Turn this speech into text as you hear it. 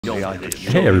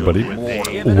Hey everybody,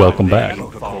 welcome back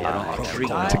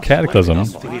to Cataclysm,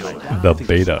 the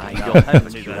beta.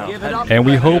 And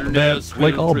we hope that,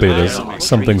 like all betas,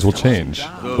 some things will change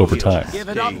over time.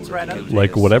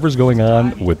 Like whatever's going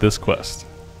on with this quest.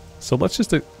 So let's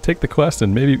just take the quest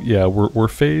and maybe, yeah, we're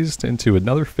phased into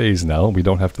another phase now. We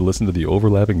don't have to listen to the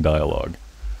overlapping dialogue.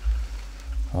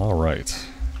 Alright.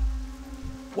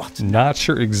 Not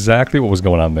sure exactly what was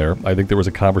going on there. I think there was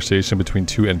a conversation between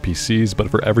two NPCs,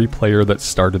 but for every player that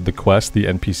started the quest, the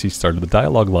NPC started the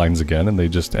dialogue lines again, and they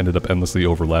just ended up endlessly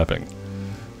overlapping.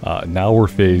 Now we're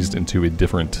phased into a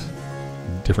different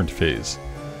phase.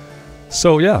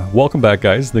 So yeah, welcome back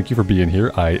guys. Thank you for being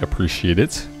here. I appreciate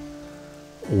it.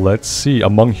 Let's see,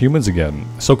 among humans again.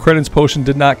 So Crenan's potion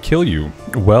did not kill you.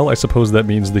 Well, I suppose that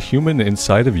means the human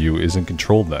inside of you isn't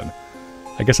controlled then.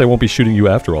 I guess I won't be shooting you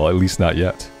after all, at least not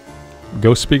yet.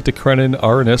 Go speak to Crenan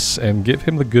Arnis and give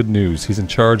him the good news. He's in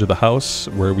charge of the house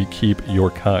where we keep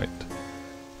your kind.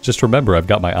 Just remember, I've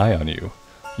got my eye on you.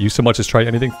 You so much as try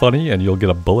anything funny and you'll get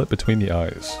a bullet between the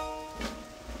eyes.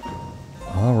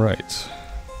 Alright.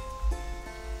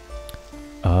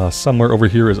 Somewhere over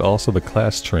here is also the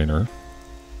class trainer.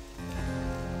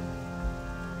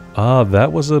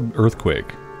 That was an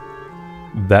earthquake.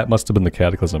 That must have been the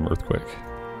Cataclysm earthquake.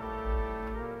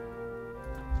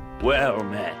 Well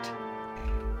met.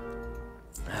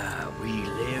 We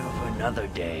live another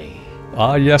day.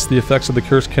 Yes, the effects of the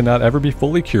curse cannot ever be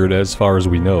fully cured as far as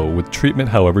we know. With treatment,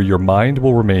 however, your mind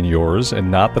will remain yours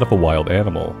and not that of a wild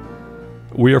animal.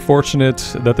 We are fortunate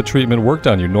that the treatment worked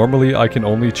on you. Normally, I can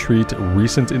only treat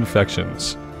recent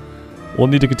infections. We'll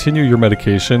need to continue your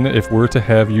medication if we're to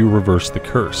have you reverse the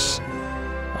curse.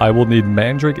 I will need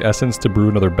mandrake essence to brew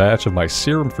another batch of my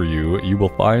serum for you. You will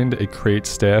find a crate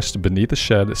stashed beneath a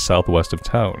shed southwest of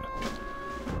town.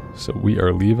 So we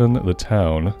are leaving the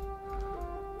town.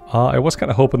 I was kind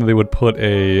of hoping that they would put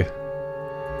a...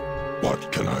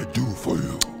 What can I do for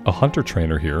you? A hunter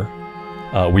trainer here.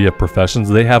 We have professions.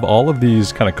 They have all of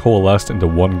these kind of coalesced into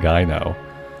one guy now.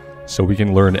 So we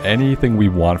can learn anything we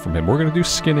want from him. We're going to do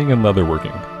skinning and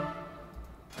leatherworking.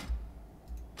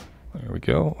 There we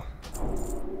go.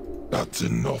 That's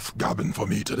enough gabbing for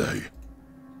me today.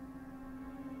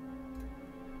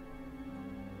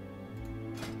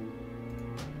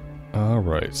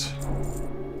 Alright.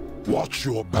 Watch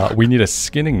your back. We need a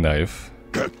skinning knife.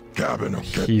 Get gabbing or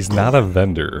get He's going. not a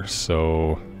vendor,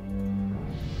 so...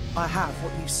 I have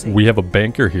what you see. We have a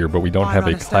banker here, but we don't have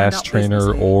a run a class stand-up trainer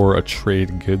business here. or a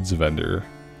trade goods vendor.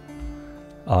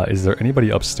 Is there anybody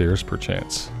upstairs,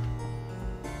 perchance?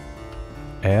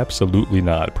 Absolutely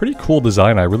not. Pretty cool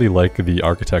design. I really like the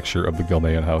architecture of the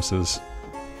Gilnean houses.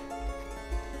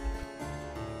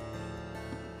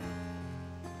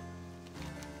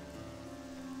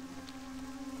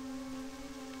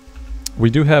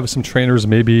 We do have some trainers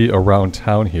maybe around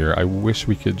town here. I wish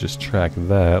we could just track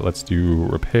that. Let's do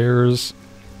repairs.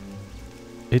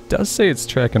 It does say it's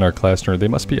tracking our class trainer. They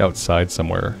must be outside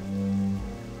somewhere.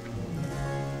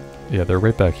 Yeah, they're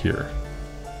right back here.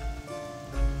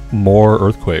 More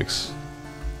earthquakes.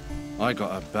 I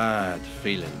got a bad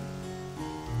feeling.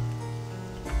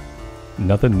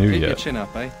 Nothing new Keep your yet. chin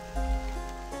up, eh?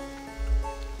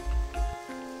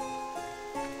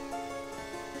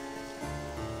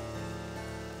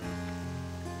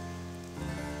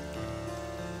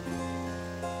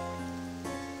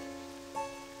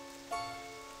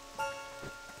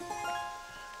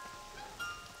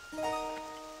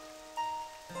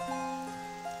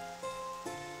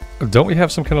 Don't we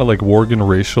have some kind of like Worgen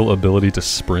racial ability to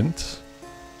sprint?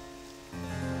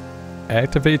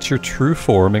 Activate your true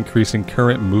form, increasing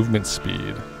current movement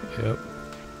speed. Yep.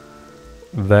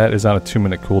 That is on a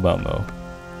 2-minute cooldown though.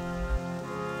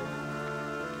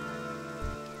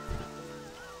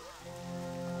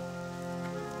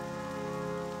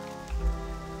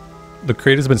 The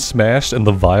crate has been smashed and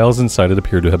the vials inside it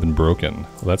appear to have been broken.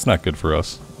 Well, that's not good for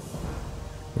us.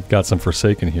 We've got some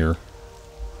Forsaken here.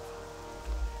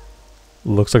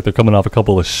 Looks like they're coming off a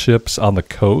couple of ships on the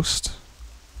coast.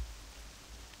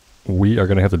 We are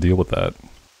going to have to deal with that.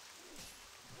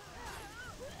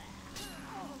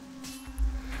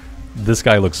 This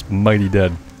guy looks mighty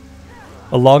dead.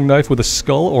 A long knife with a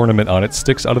skull ornament on it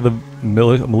sticks out of the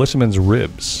militiaman's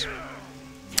ribs.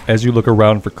 As you look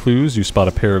around for clues, you spot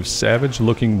a pair of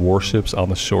savage-looking warships on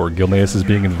the shore. Gilneas is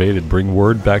being invaded. Bring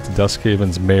word back to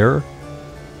Duskhaven's mayor.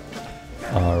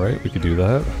 Alright, we could do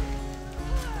that.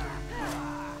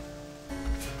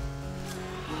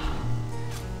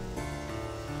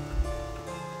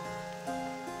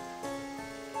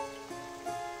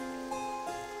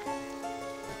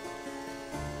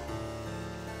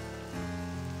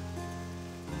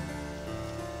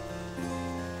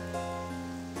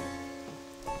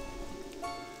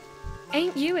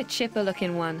 Ain't you a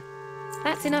chipper-looking one?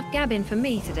 That's enough gabbing for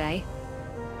me today.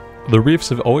 The reefs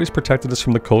have always protected us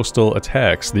from the coastal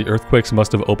attacks. The earthquakes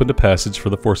must have opened a passage for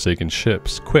the Forsaken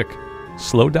ships. Quick,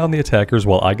 slow down the attackers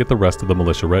while I get the rest of the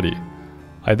militia ready.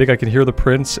 I think I can hear the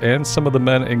prince and some of the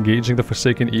men engaging the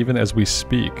Forsaken even as we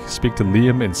speak. Speak to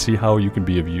Liam and see how you can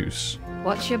be of use.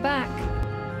 Watch your back.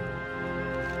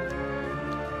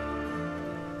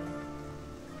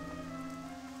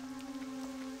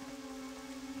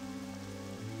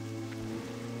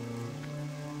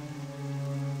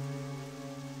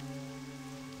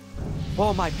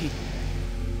 For my people.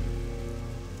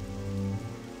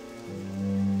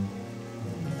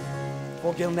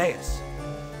 For Gilneas.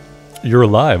 You're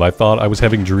alive. I thought I was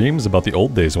having dreams about the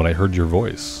old days when I heard your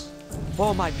voice.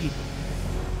 For my people.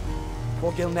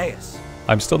 For Gilneas.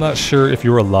 I'm still not sure if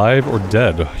you're alive or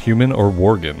dead, human or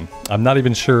Worgen. I'm not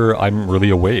even sure I'm really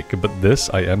awake, but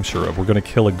this I am sure of. We're going to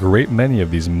kill a great many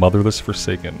of these motherless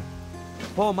Forsaken.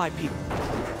 For my people.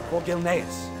 For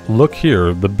Gilneas. Look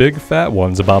here, the big fat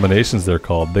ones, abominations they're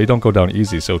called, they don't go down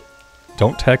easy, so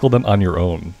don't tackle them on your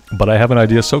own. But I have an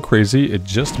idea so crazy, it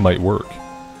just might work.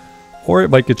 Or it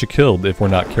might get you killed if we're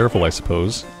not careful, I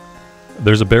suppose.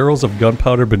 There's a barrels of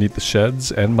gunpowder beneath the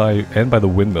sheds and by the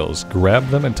windmills. Grab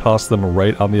them and toss them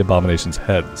right on the abominations'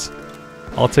 heads.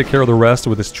 I'll take care of the rest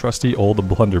with this trusty old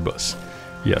blunderbuss.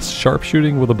 Yes,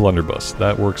 sharpshooting with a blunderbuss.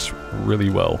 That works really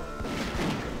well.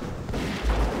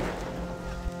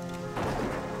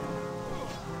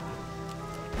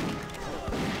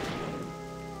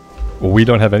 Well, we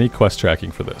don't have any quest tracking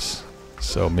for this.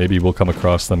 So maybe we'll come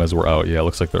across them as we're out. Yeah, it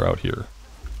looks like they're out here.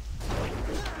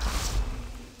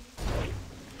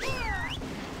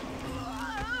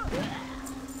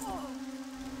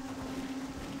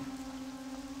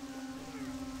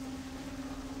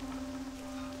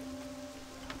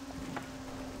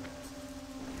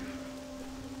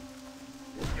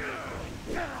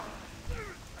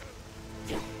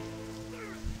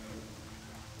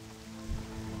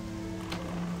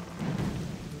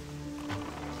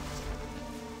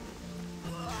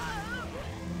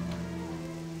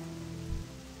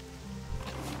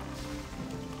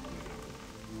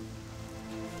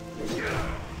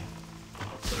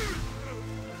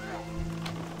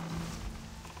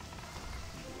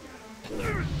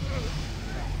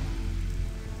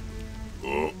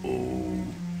 Uh-oh.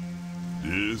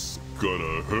 This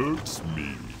gonna hurt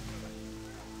me.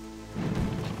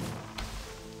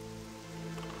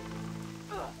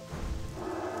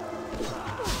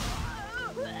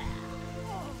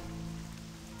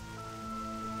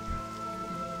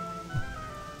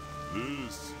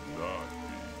 This not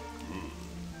be good.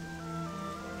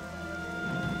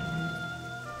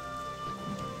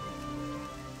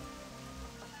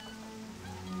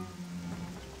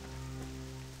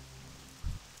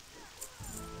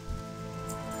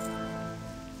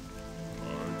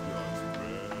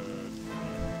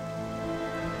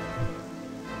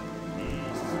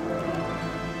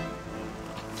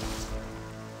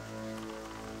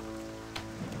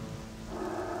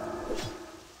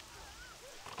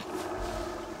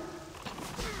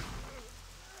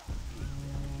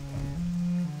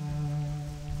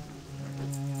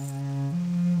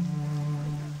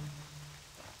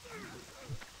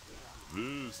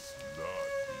 This not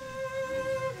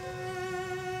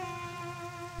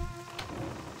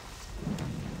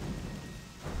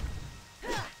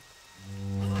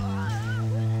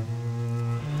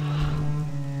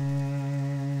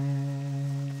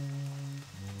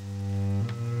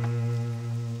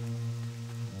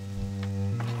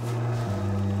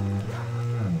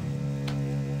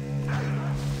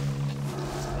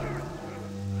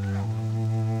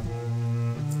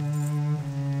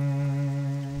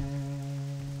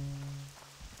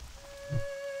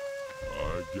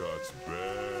I got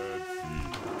bad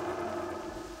feet.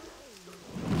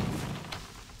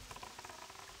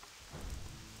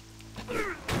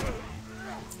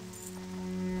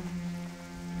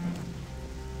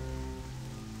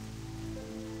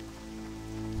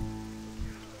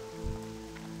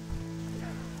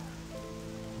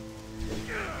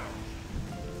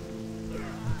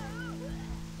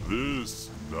 This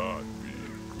not be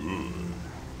good.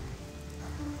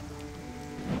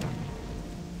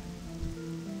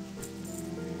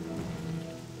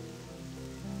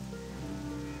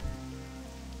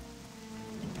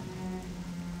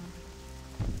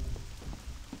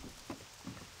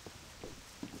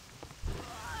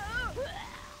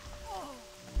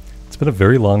 It's been a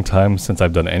very long time since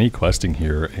I've done any questing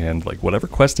here, and like whatever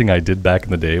questing I did back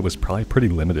in the day was probably pretty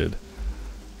limited.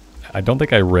 I don't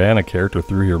think I ran a character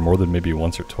through here more than maybe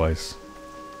once or twice.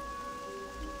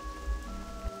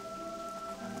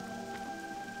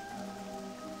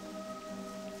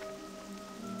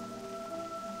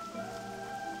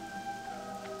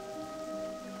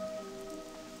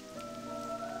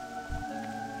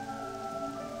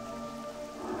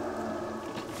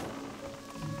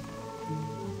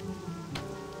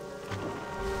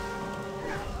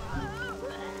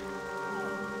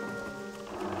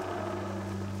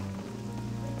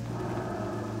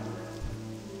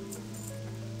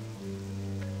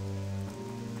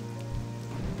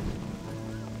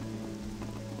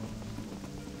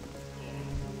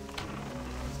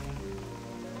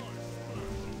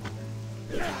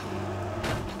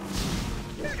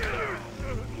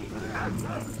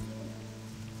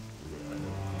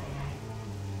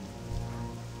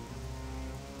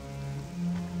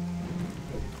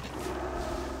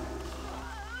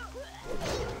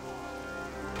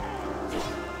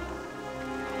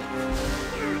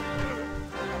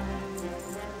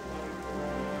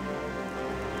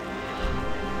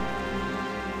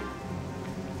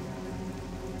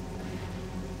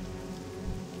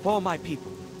 For my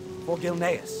people, for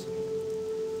Gilneas.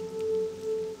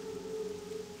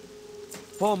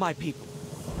 For my people,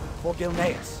 for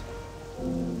Gilneas.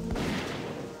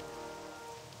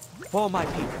 For my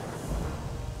people.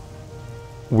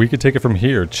 We could take it from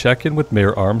here. Check in with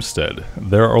Mayor Armstead.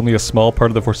 There are only a small part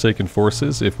of the Forsaken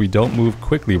forces. If we don't move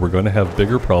quickly, we're going to have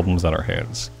bigger problems on our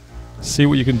hands. See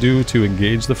what you can do to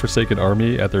engage the Forsaken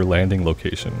army at their landing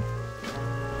location.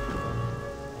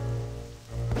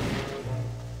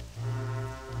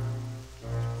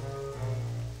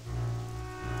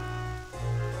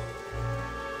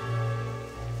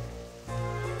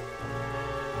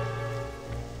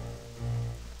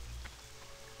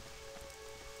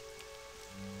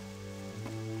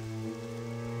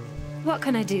 What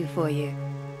can I do for you?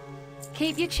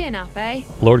 Keep your chin up, eh?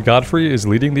 Lord Godfrey is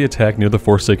leading the attack near the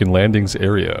Forsaken Landings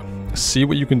area. See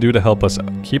what you can do to help us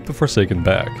keep the Forsaken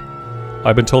back.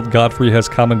 I've been told Godfrey has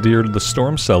commandeered the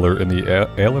Storm Cellar in the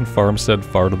Allen Farmstead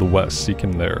far to the west. Seek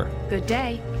him there. Good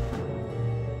day.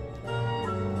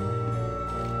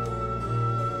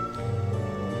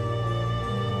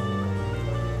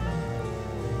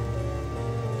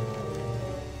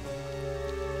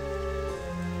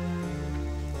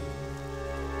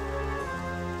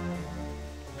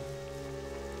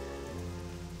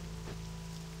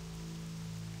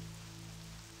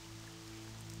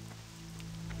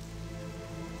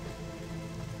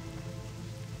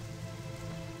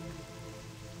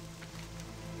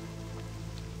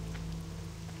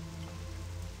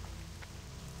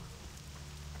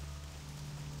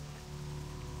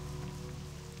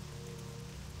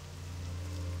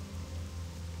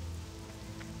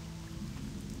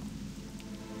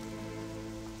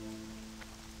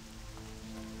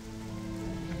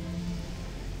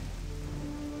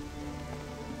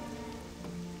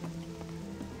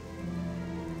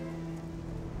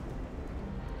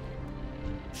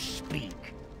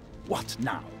 Speak. What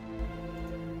now?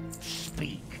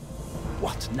 Speak.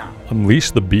 What now?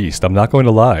 Unleash the beast. I'm not going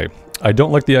to lie. I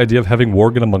don't like the idea of having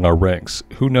Worgen among our ranks.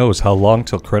 Who knows how long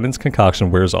till Crennin's concoction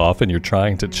wears off and you're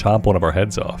trying to chomp one of our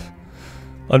heads off.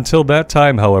 Until that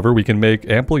time, however, we can make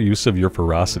ample use of your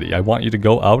ferocity. I want you to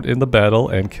go out in the battle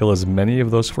and kill as many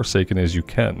of those Forsaken as you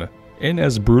can, in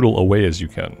as brutal a way as you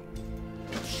can.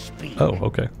 Speak. Oh,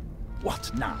 okay.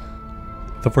 What now?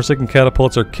 The Forsaken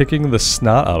catapults are kicking the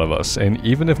snot out of us, and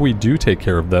even if we do take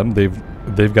care of them,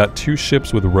 they've got 2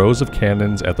 ships with rows of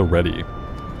cannons at the ready.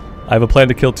 I have a plan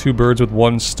to kill 2 birds with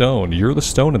 1 stone. You're the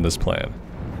stone in this plan.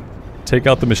 Take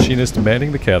out the machinist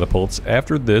manning the catapults.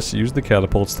 After this, use the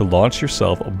catapults to launch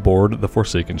yourself aboard the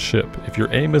Forsaken ship. If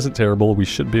your aim isn't terrible, we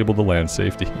should be able to land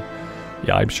safety.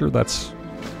 Yeah, I'm sure that's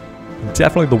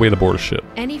definitely the way to board a ship.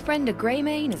 Any friend of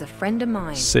Greymane is a friend of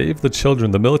mine. Save the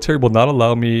children. The military will not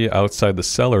allow me outside the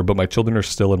cellar, but my children are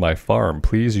still in my farm.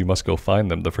 Please, you must go find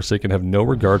them. The Forsaken have no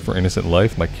regard for innocent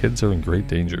life. My kids are in great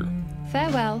danger.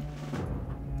 Farewell.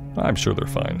 I'm sure they're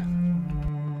fine.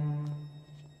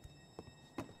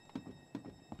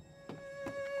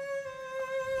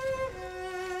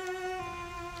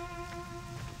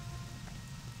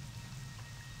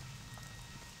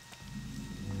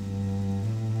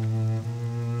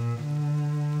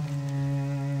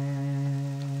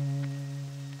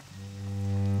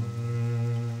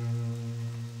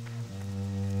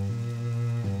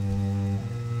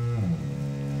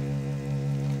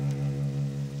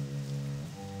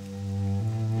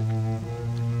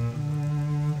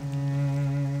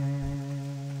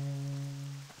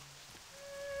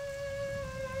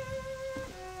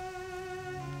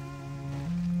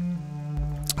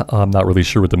 I'm not really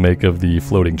sure what to make of the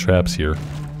floating traps here.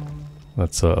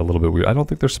 That's a little bit weird. I don't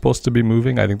think they're supposed to be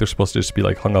moving. I think they're supposed to just be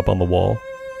like hung up on the wall.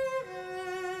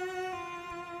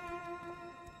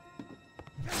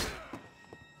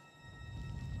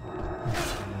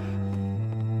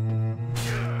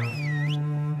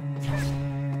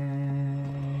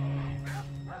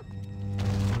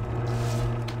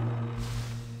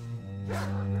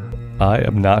 I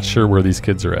am not sure where these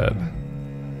kids are at.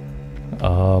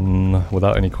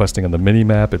 Without any questing on the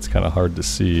mini-map, it's kind of hard to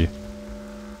see.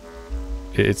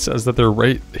 It says that they're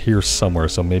right here somewhere,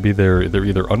 so maybe they're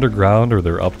either underground or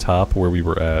they're up top where we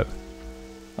were at.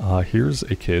 Here's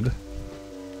a kid.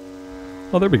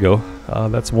 Oh, there we go.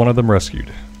 That's one of them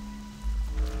rescued.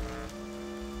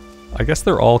 I guess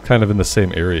they're all kind of in the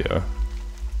same area.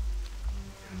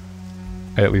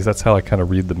 At least that's how I kind of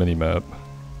read the minimap.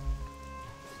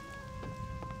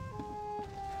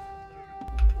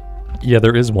 Yeah,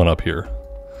 there is one up here.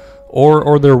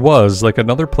 Or there was, like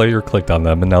another player clicked on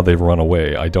them and now they've run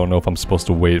away. I don't know if I'm supposed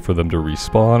to wait for them to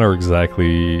respawn or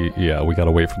exactly... Yeah, we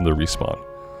gotta wait for them to respawn.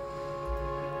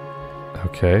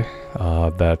 Okay,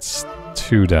 that's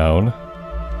 2 down.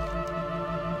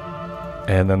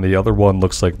 And then the other one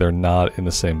looks like they're not in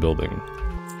the same building.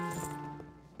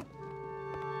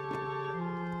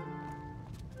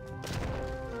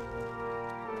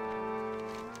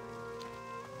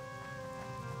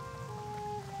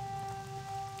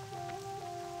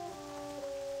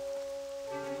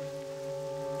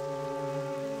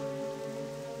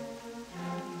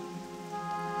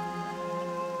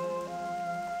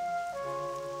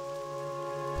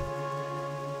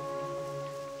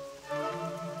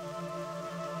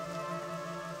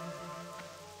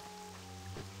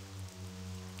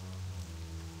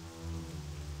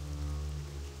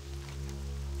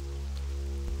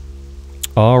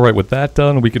 Alright, with that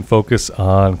done, we can focus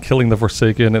on killing the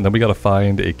Forsaken, and then we gotta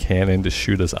find a cannon to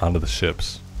shoot us onto the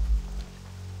ships.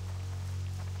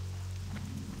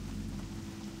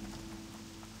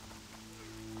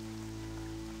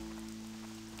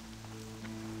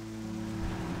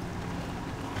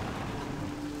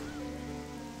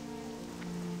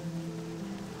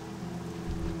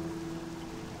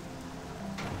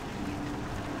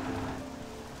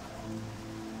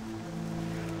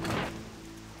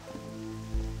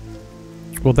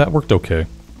 Well, that worked okay.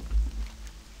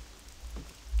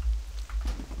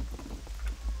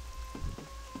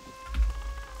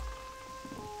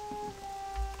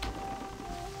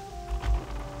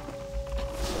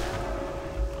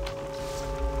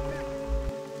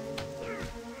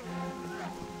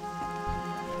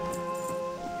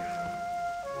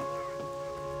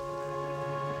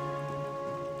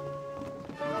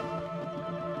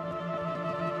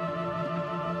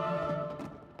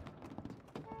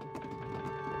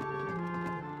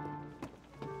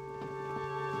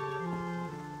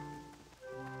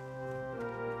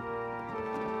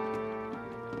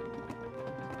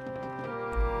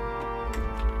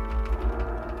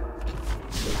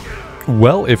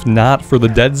 Well, if not for the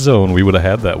dead zone, we would have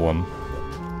had that one.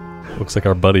 Looks like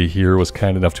our buddy here was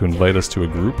kind enough to invite us to a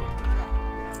group.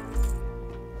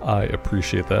 I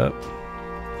appreciate that.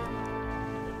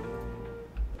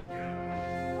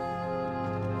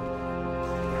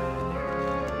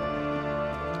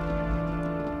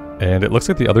 And it looks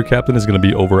like the other captain is going to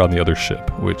be over on the other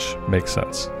ship, which makes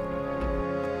sense.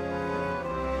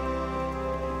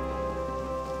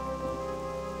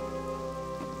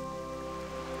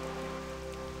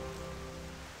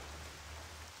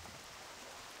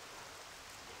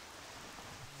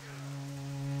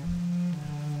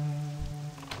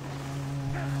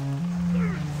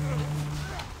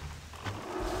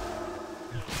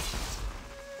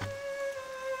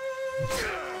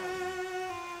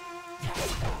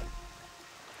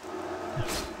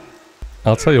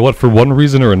 I'll tell you what, for one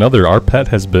reason or another, our pet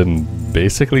has been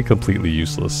basically completely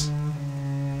useless.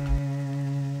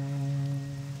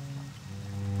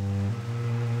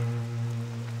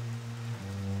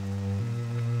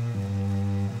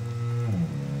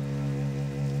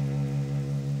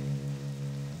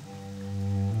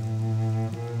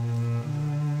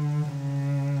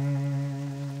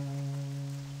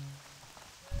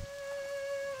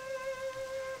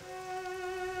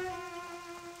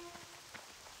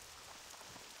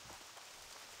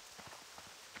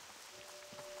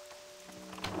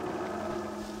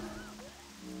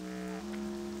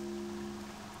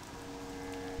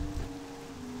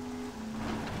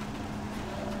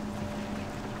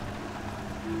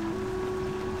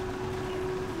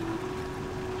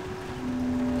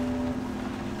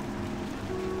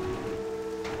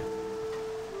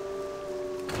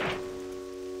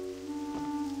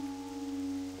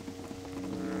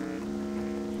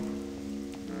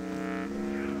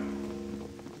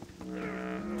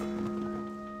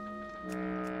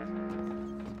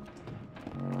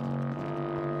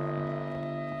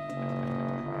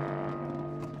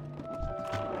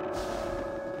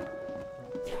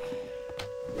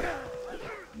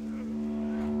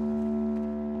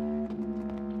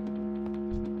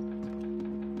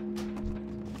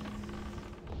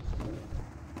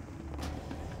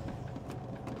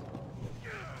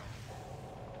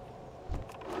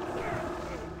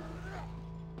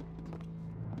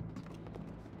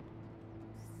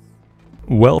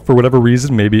 Well, for whatever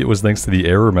reason, maybe it was thanks to the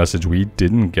error message, we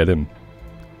didn't get him.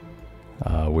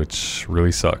 Which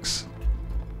really sucks.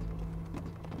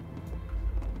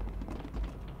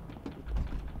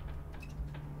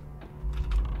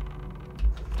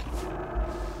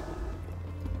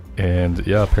 And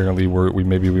yeah, apparently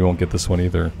maybe we won't get this one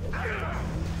either.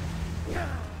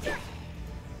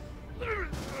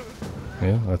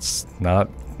 Yeah, that's not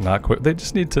quick. They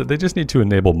just need to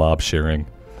enable mob sharing.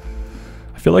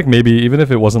 I feel like maybe even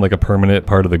if it wasn't like a permanent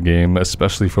part of the game,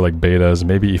 especially for like betas,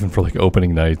 maybe even for like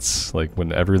opening nights, like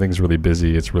when everything's really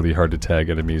busy, it's really hard to tag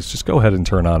enemies. Just go ahead and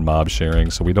turn on mob sharing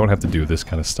so we don't have to do this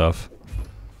kind of stuff.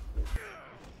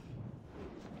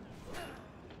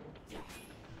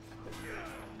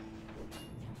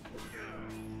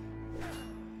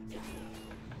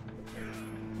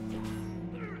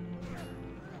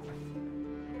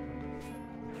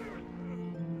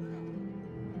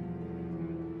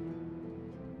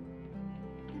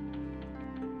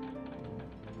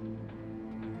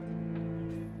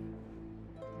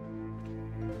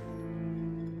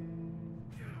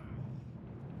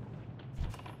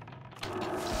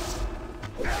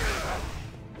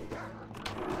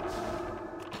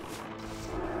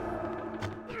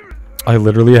 I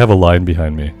literally have a line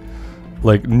behind me.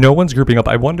 Like, no one's grouping up.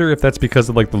 I wonder if that's because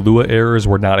of, like, the Lua errors,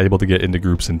 we're not able to get into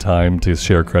groups in time to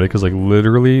share credit, because, like,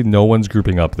 literally no one's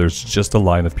grouping up. There's just a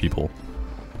line of people.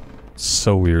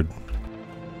 So weird.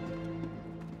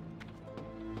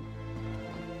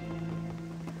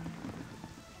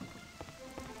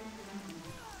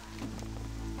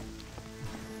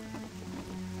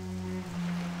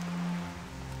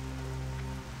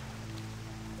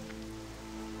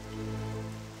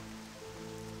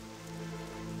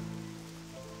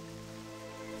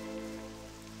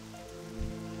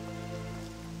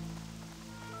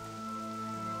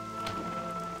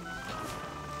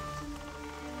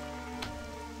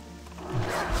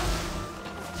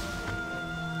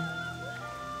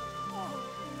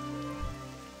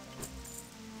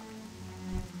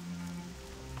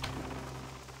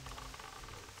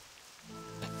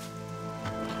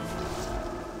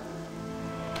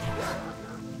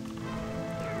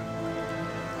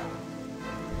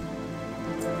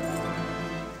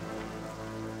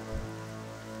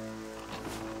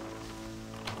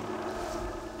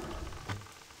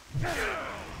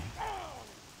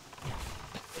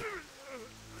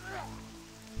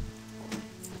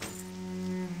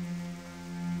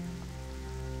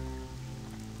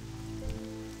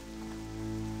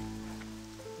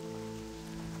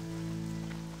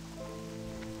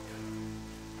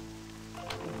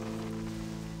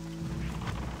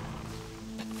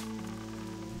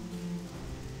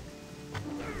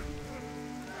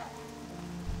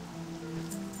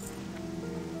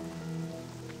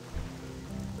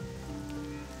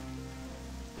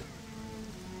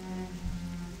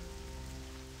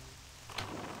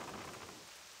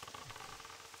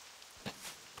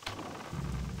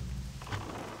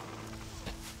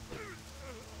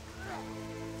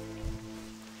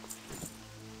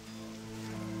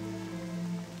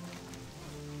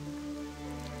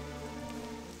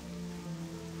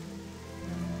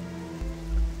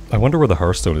 I wonder where the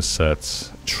Hearthstone is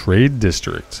set. Trade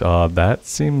District. That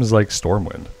seems like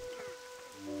Stormwind.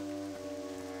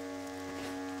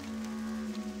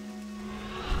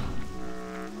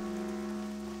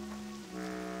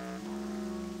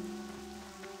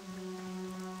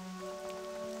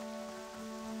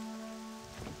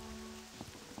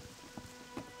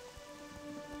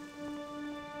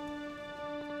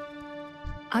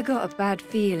 I got a bad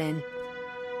feeling.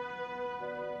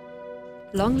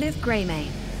 Long live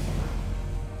Greymane.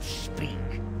 Speak.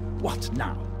 What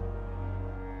now?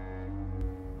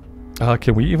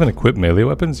 Can we even equip melee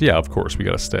weapons? Yeah, of course, we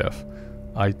got a staff.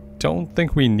 I don't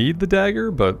think we need the dagger,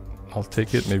 but I'll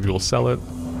take it. Maybe we'll sell it.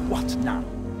 What now?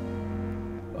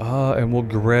 And we'll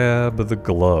grab the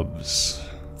gloves.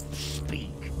 Speak.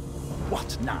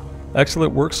 What now?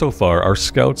 Excellent work so far. Our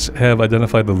scouts have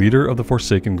identified the leader of the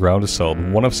Forsaken Ground Assault.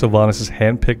 One of Sylvanas'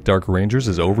 hand-picked Dark Rangers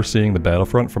is overseeing the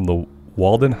battlefront from the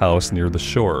Walden house near the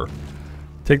shore.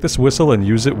 Take this whistle and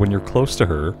use it when you're close to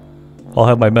her. I'll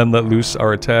have my men let loose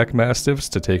our attack mastiffs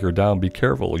to take her down. Be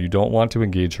careful, you don't want to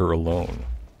engage her alone.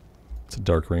 It's a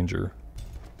Dark Ranger.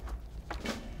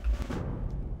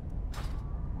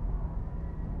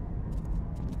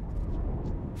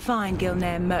 Fine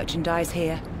Gilnair merchandise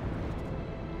here.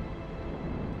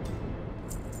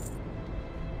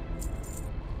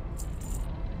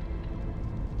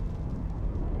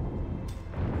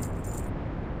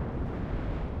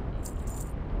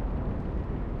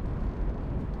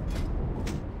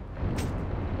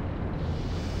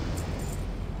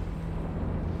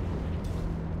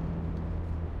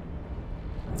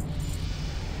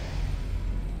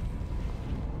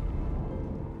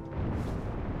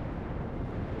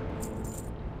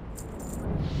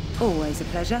 Always a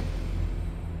pleasure.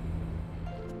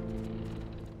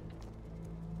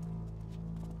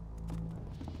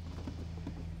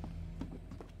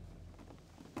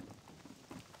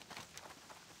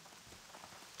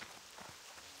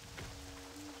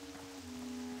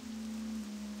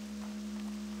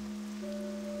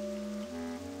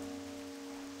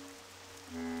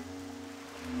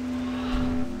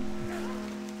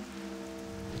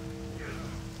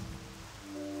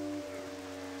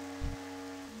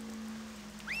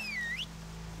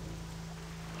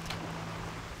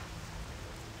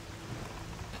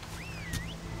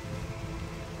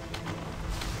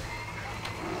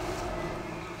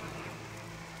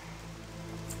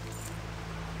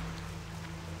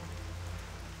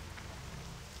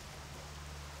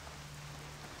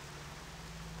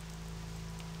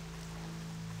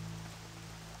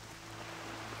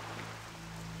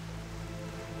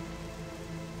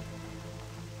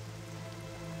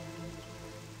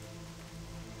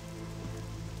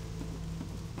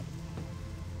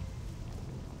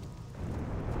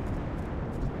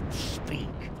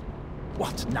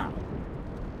 What now?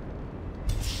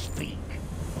 Speak.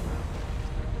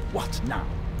 What now?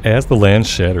 As the land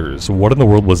shatters, what in the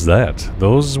world was that?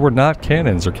 Those were not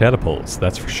cannons or catapults,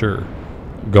 that's for sure.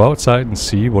 Go outside and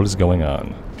see what is going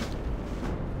on.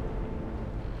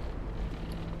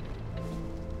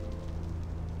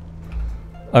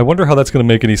 I wonder how that's going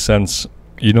to make any sense.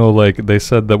 You know, like, they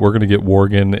said that we're going to get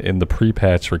Worgen in the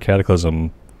pre-patch for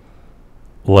Cataclysm.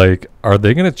 Like, are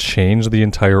they going to change the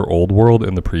entire old world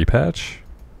in the pre-patch?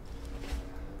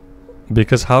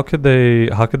 Because how could they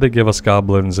give us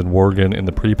goblins and Worgen in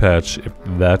the pre-patch if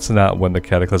that's not when the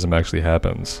Cataclysm actually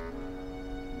happens?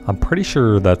 I'm pretty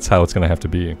sure that's how it's going to have to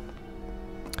be.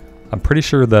 I'm pretty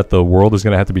sure that the world is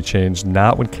going to have to be changed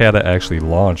not when Cata actually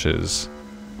launches,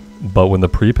 but when the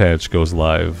pre-patch goes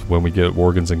live, when we get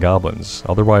Worgens and goblins.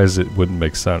 Otherwise, it wouldn't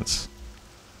make sense.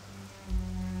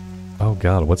 Oh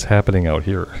god, what's happening out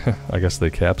here? I guess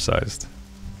they capsized.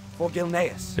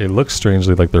 It looks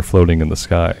strangely like they're floating in the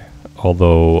sky.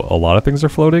 Although, a lot of things are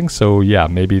floating, so yeah,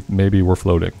 maybe we're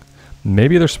floating.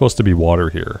 Maybe there's supposed to be water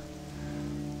here.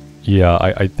 Yeah,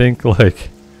 I think, like,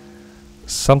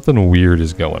 something weird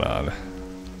is going on.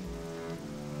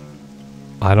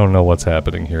 I don't know what's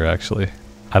happening here, actually.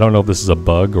 I don't know if this is a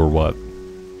bug or what.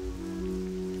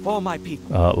 For my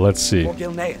people. Let's see. For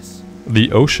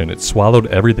The ocean, it swallowed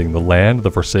everything. The land,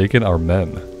 the Forsaken, our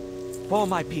men. For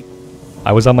my people.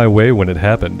 I was on my way when it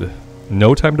happened.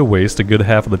 No time to waste. A good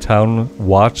half of the town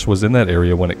watch was in that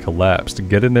area when it collapsed.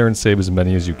 Get in there and save as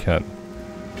many as you can.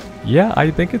 Yeah,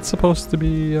 I think it's supposed to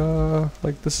be,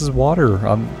 like, this is water.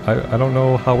 I don't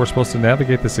know how we're supposed to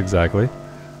navigate this exactly.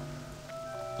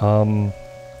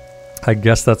 I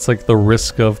guess that's, like, the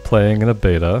risk of playing in a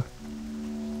beta.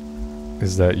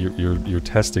 Is that you're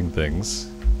testing things.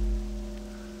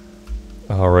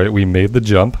 Alright, we made the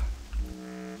jump.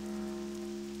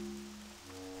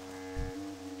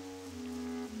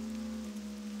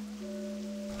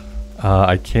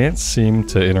 I can't seem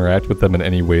to interact with them in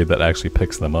any way that actually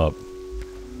picks them up.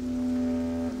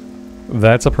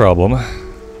 That's a problem.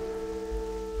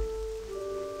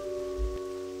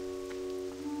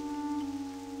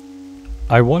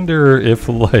 I wonder if,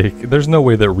 like, there's no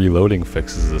way that reloading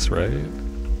fixes this, right?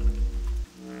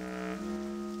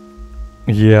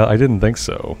 Yeah, I didn't think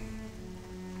so.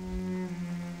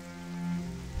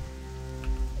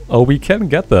 Oh, we can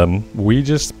get them. We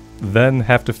just then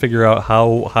have to figure out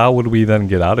how would we then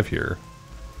get out of here.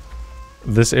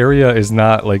 This area is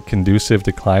not, like, conducive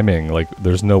to climbing. Like,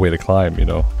 there's no way to climb, you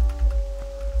know.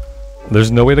 There's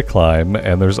no way to climb,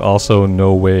 and there's also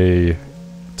no way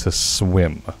to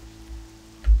swim.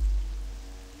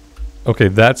 Okay,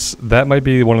 that might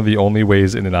be one of the only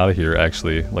ways in and out of here,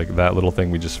 actually. Like, that little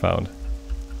thing we just found.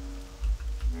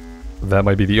 That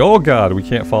might be the... Oh god, we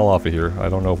can't fall off of here. I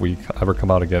don't know if we ever come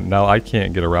out again. Now I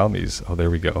can't get around these. Oh, there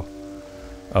we go.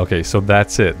 Okay, so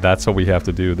that's it. That's what we have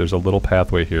to do. There's a little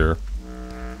pathway here.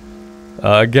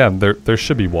 Again, there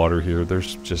should be water here.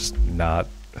 There's just not,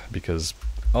 because...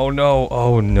 Oh no,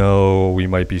 oh no. We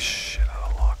might be shit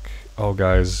out of luck. Oh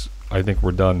guys, I think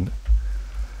we're done.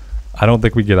 I don't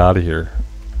think we get out of here.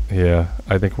 Yeah,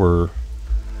 I think we're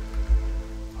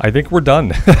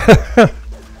done.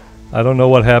 I don't know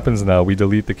what happens now. We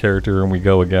delete the character and we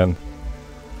go again.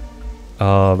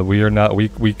 We are not.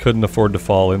 We couldn't afford to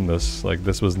fall in this. Like,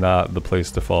 this was not the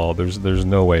place to fall. There's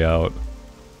no way out.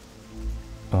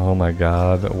 Oh my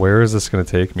god, where is this gonna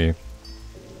take me?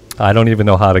 I don't even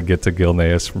know how to get to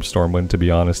Gilneas from Stormwind. To be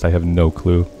honest, I have no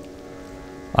clue.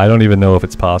 I don't even know if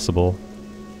it's possible.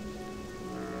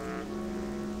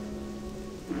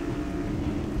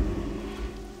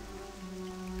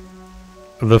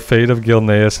 The fate of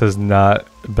Gilneas has not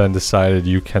been decided.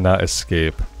 You cannot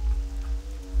escape.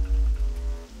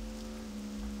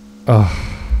 Ugh.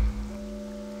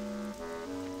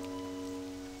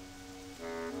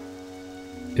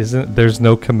 There's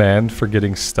no command for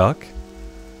getting stuck?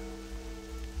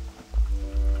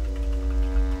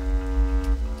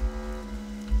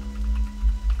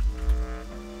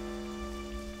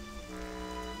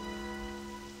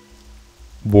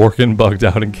 Worgen bugged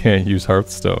out and can't use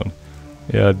Hearthstone.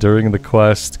 Yeah, during the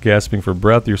quest, gasping for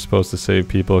breath, you're supposed to save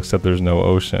people, except there's no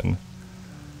ocean.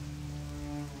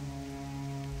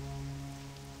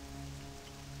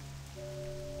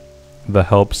 The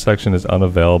help section is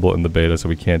unavailable in the beta, so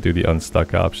we can't do the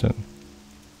unstuck option.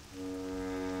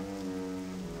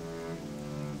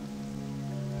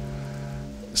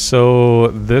 So,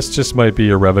 this just might be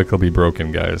irrevocably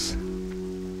broken, guys.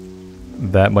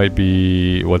 That might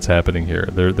be what's happening here.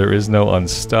 There is no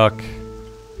unstuck.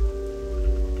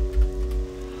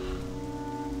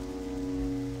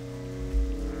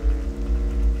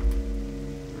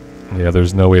 Yeah,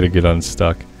 there's no way to get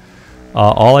unstuck.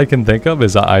 All I can think of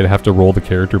is I'd have to roll the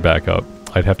character back up.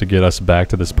 I'd have to get us back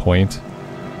to this point,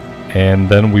 and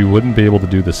then we wouldn't be able to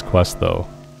do this quest though.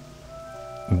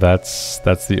 That's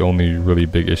the only really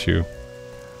big issue.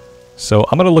 So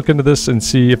I'm going to look into this and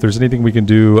see if there's anything we can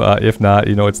do. If not,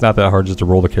 you know, it's not that hard just to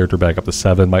roll the character back up to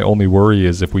 7. My only worry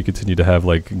is if we continue to have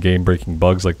like game-breaking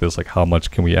bugs like this, like how much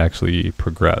can we actually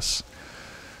progress?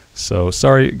 So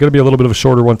sorry, going to be a little bit of a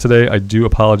shorter one today. I do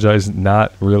apologize.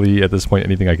 Not really at this point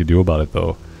anything I could do about it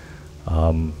though.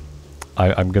 I'm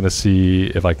going to see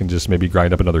if I can just maybe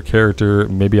grind up another character.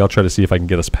 Maybe I'll try to see if I can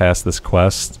get us past this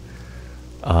quest.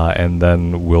 And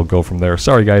then we'll go from there.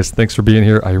 Sorry guys, thanks for being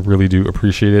here. I really do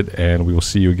appreciate it, and we will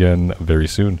see you again very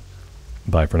soon.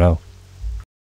 Bye for now.